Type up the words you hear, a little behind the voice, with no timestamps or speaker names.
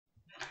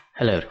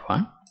Hello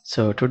everyone.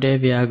 So today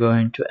we are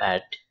going to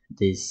add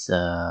this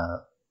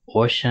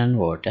ocean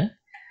water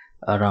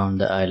around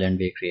the island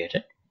we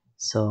created.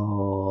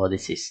 So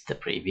this is the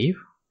preview.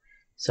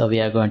 So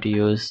we are going to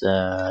use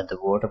the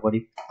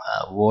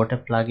water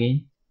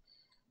plugin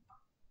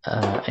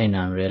in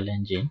Unreal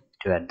Engine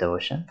to add the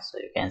ocean. So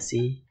you can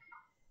see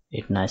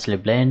it nicely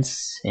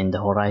blends in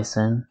the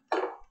horizon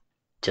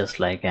just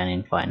like an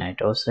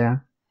infinite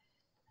ocean,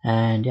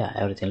 and yeah,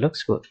 everything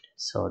looks good.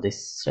 So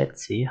let's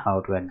see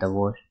how to add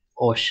the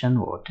ocean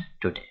water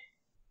today.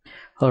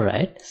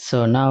 Alright,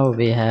 so now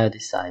we have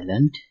this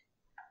island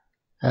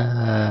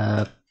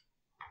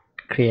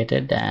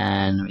created,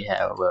 and we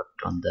have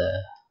worked on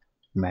the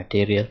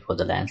material for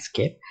the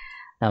landscape.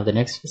 Now the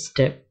next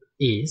step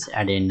is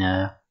adding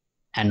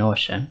an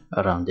ocean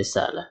around this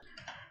island.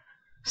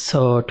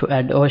 So to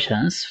add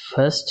oceans,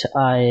 first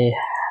I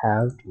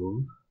have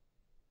to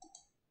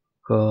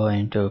go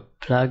into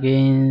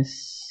plugins,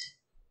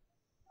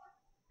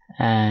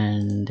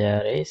 and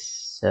there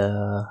is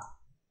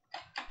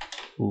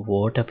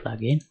water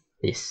plugin.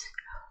 This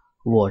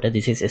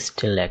is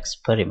still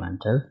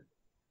experimental.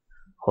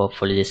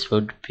 Hopefully this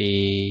would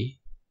be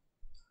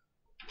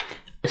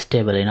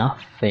stable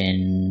enough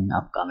in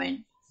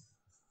upcoming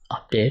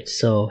updates.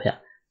 So yeah,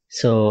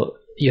 so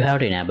you have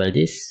to enable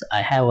this.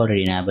 I have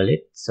already enabled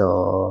it,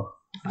 so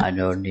I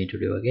don't need to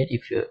do again.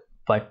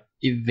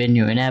 When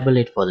you enable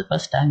it for the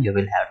first time, you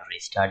will have to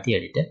restart the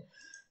editor.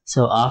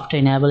 So after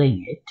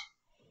enabling it,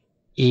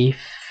 if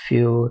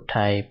you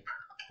type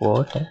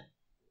water,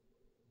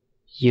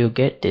 you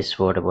get this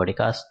water body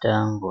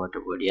custom, water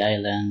body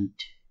island,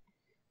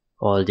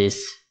 all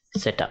these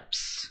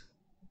setups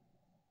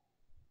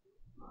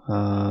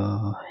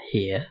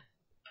here.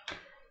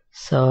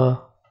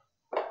 So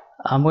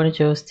I'm going to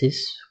choose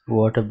this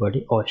water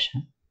body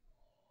ocean,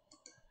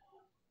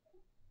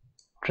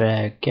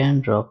 drag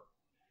and drop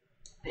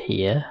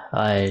here.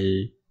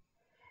 I'll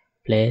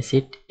place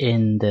it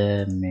in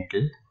the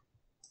middle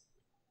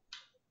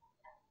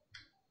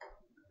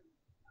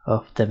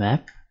of the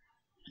map.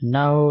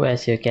 Now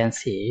as you can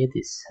see,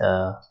 this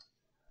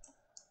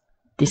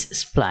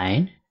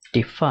spline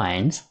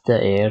defines the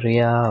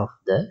area of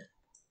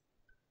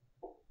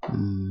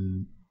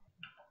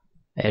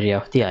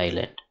the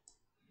island.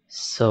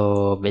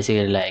 So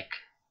basically, like,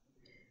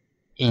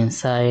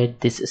 inside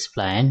this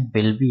spline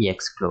will be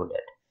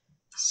excluded.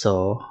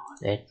 So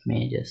let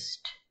me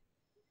just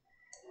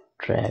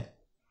drag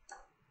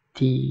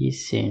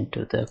these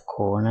into the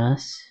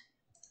corners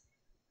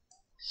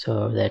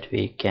so that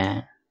we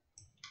can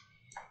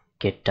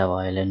get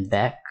our island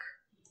back.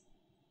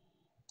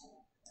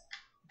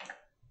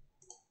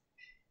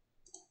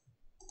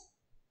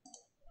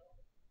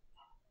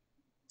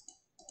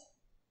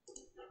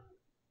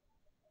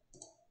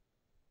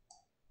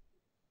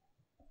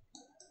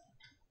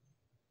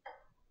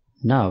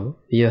 Now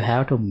you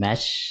have to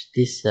match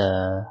this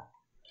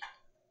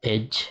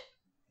edge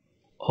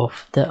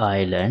of the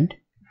island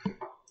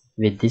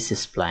with this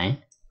spline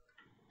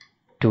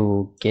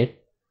to get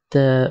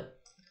the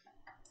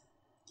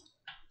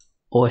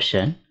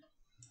ocean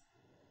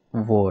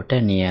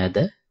water near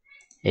the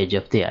edge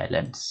of the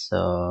island.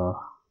 So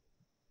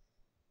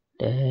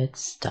let's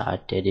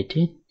start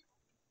editing.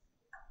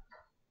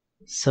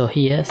 So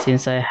here,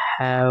 since I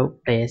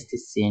have placed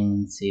this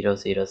in 0,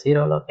 0,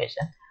 0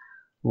 location,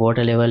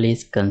 water level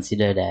is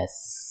considered as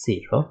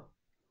 0.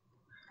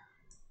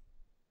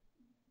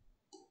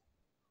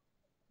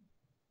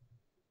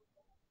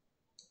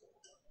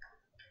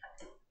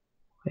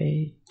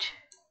 Wait.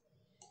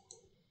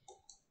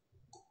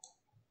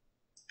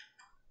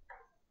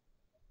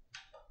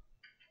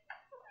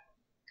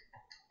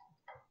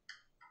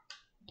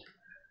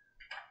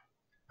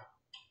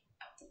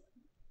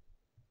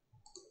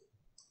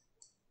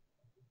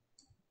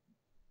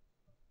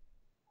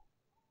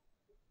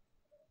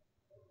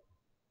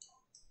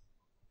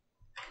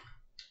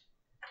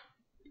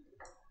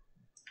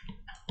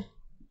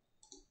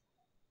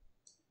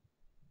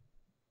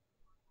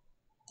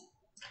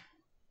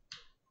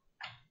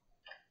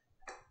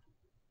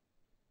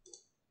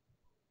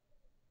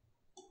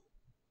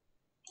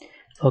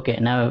 Okay,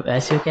 now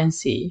as you can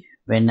see,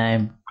 when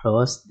I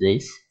close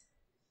this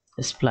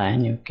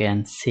spline, you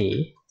can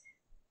see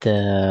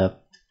the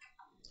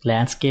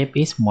landscape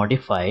is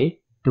modified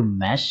to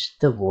match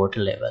the water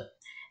level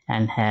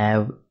and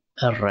have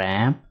a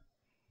ramp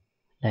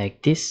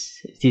like this.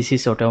 This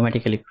is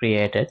automatically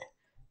created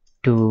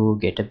to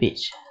get a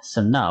beach.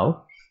 So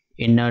now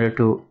in order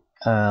to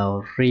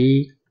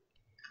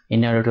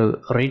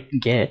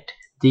get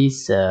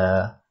these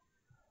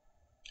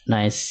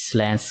nice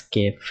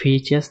landscape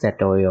features that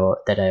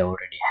I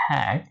already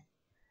had,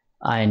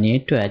 I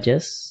need to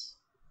adjust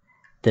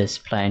the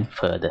spline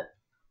further.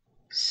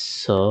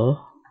 So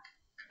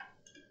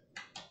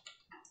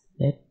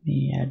let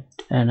me add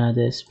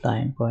another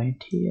spline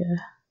point here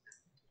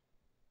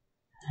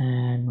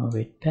and move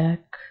it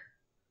back.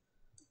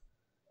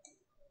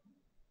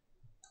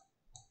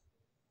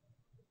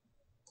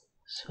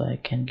 So I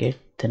can get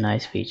the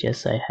nice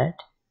features I had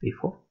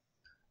before.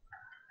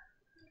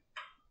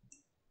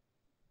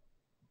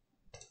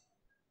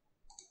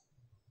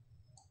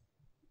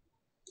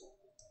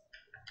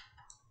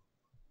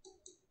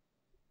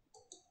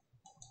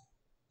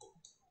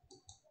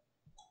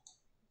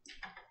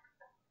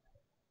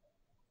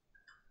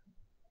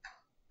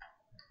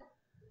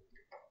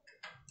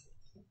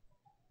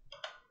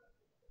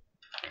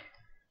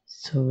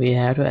 So we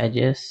have to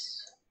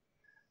adjust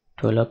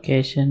to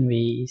location.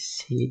 We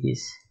see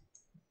this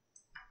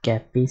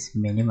gap is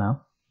minimum.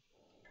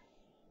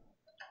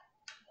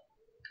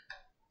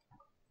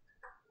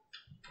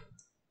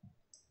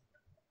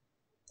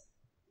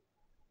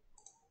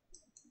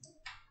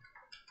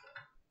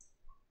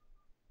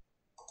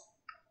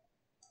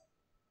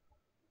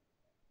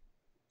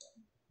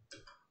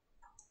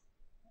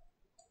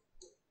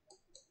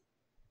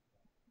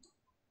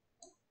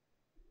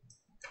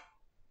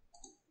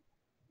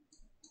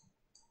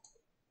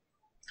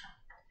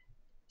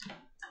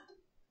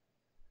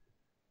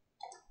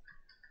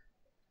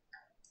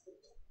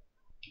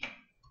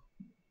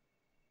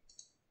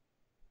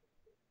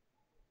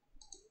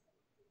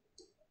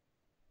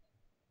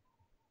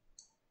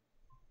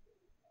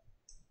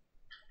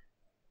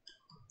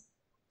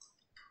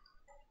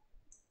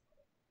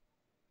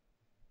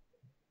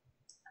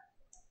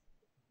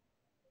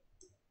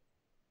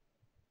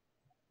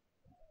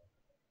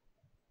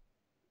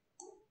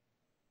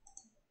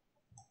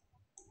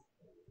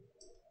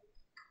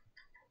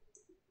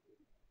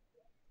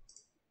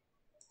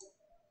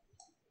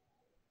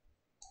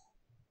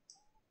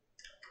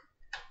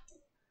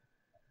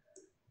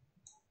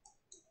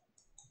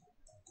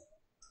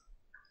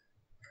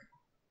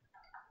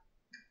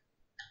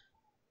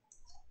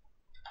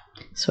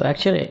 So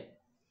actually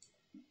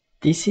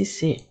this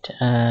is it.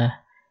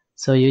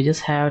 So you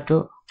just have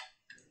to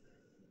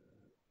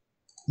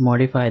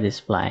modify the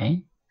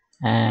spline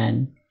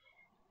and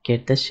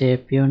get the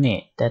shape you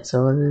need. That's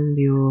all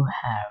you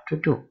have to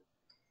do.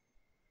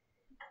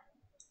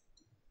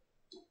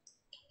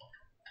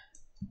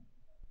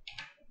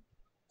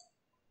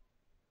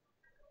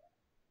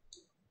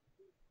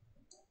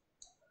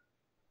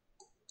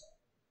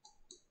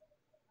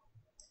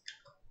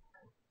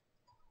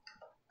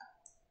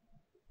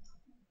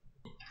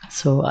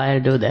 So I'll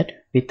do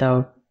that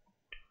without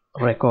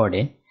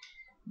recording,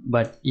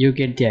 but you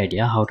get the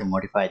idea how to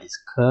modify this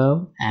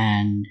curve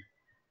and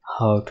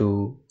how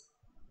to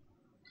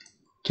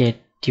get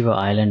your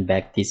island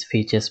back, these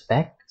features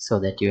back, so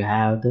that you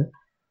have the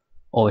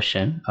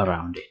ocean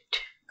around it.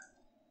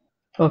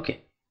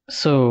 Okay,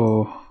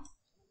 so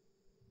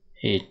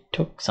it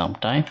took some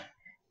time,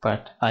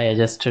 but I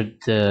adjusted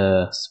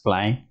the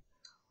spline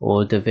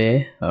all the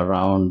way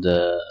around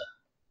the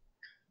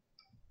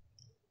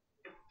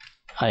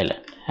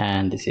island,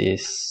 and this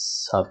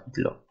is how it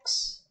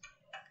looks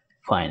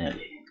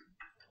finally.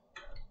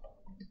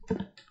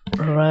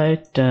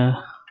 Right,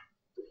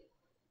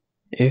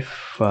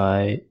 if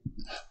I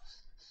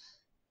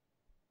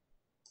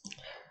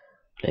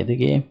play the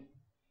game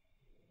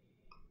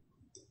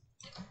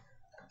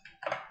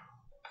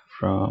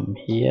from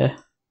here,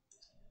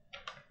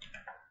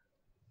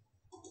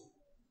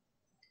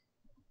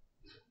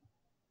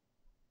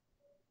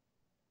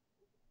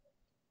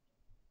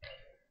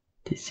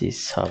 this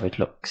is how it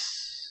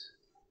looks.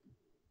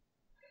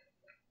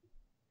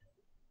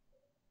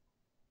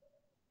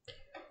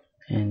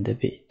 And the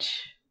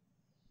beach.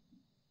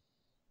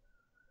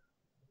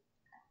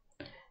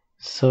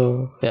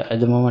 So yeah, at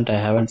the moment I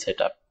haven't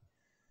set up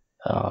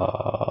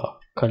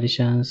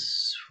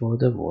collisions for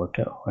the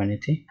water or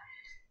anything.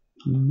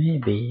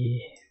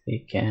 Maybe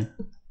we can.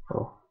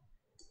 Oh,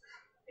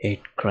 it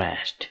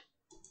crashed.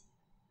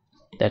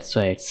 That's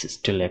why it's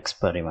still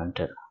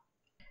experimental.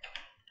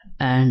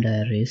 And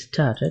I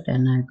restarted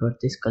and I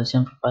got this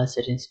collision profile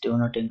settings do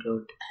not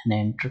include an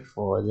entry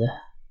for the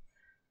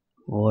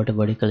water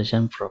body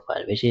collision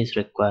profile, which is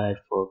required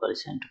for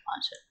collision to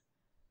function.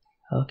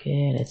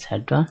 Okay, let's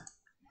head on.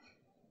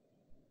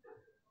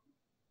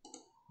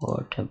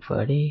 Water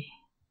body.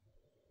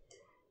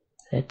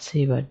 Let's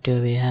see what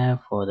do we have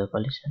for the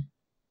collision.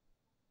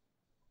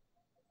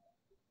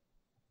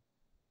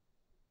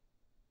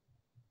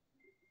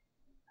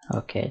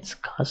 Okay, it's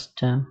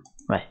custom,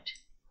 right?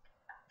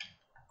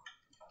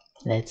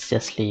 Let's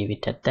just leave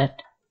it at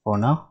that for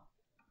now.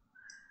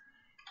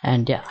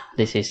 And yeah,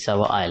 this is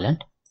our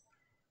island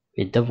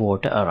with the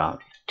water around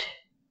it,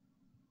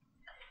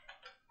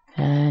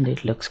 and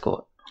it looks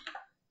cool.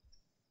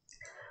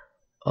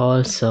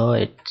 Also,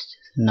 it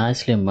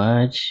nicely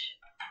merge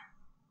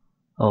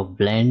or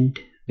blend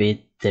with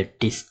the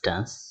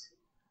distance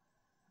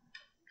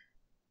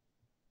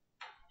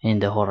in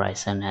the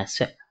horizon as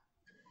well.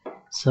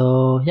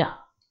 So yeah,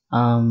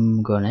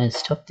 I'm gonna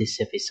stop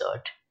this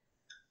episode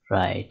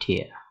right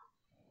here.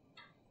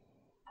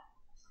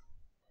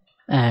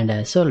 And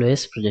as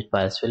always, project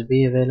files will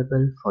be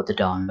available for the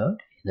download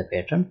in the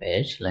Patreon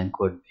page. Link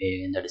would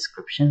be in the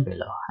description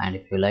below. And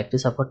if you like to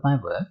support my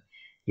work,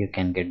 you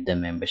can get the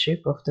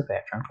membership of the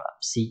Patreon club.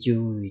 See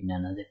you in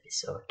another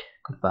episode.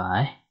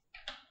 Goodbye.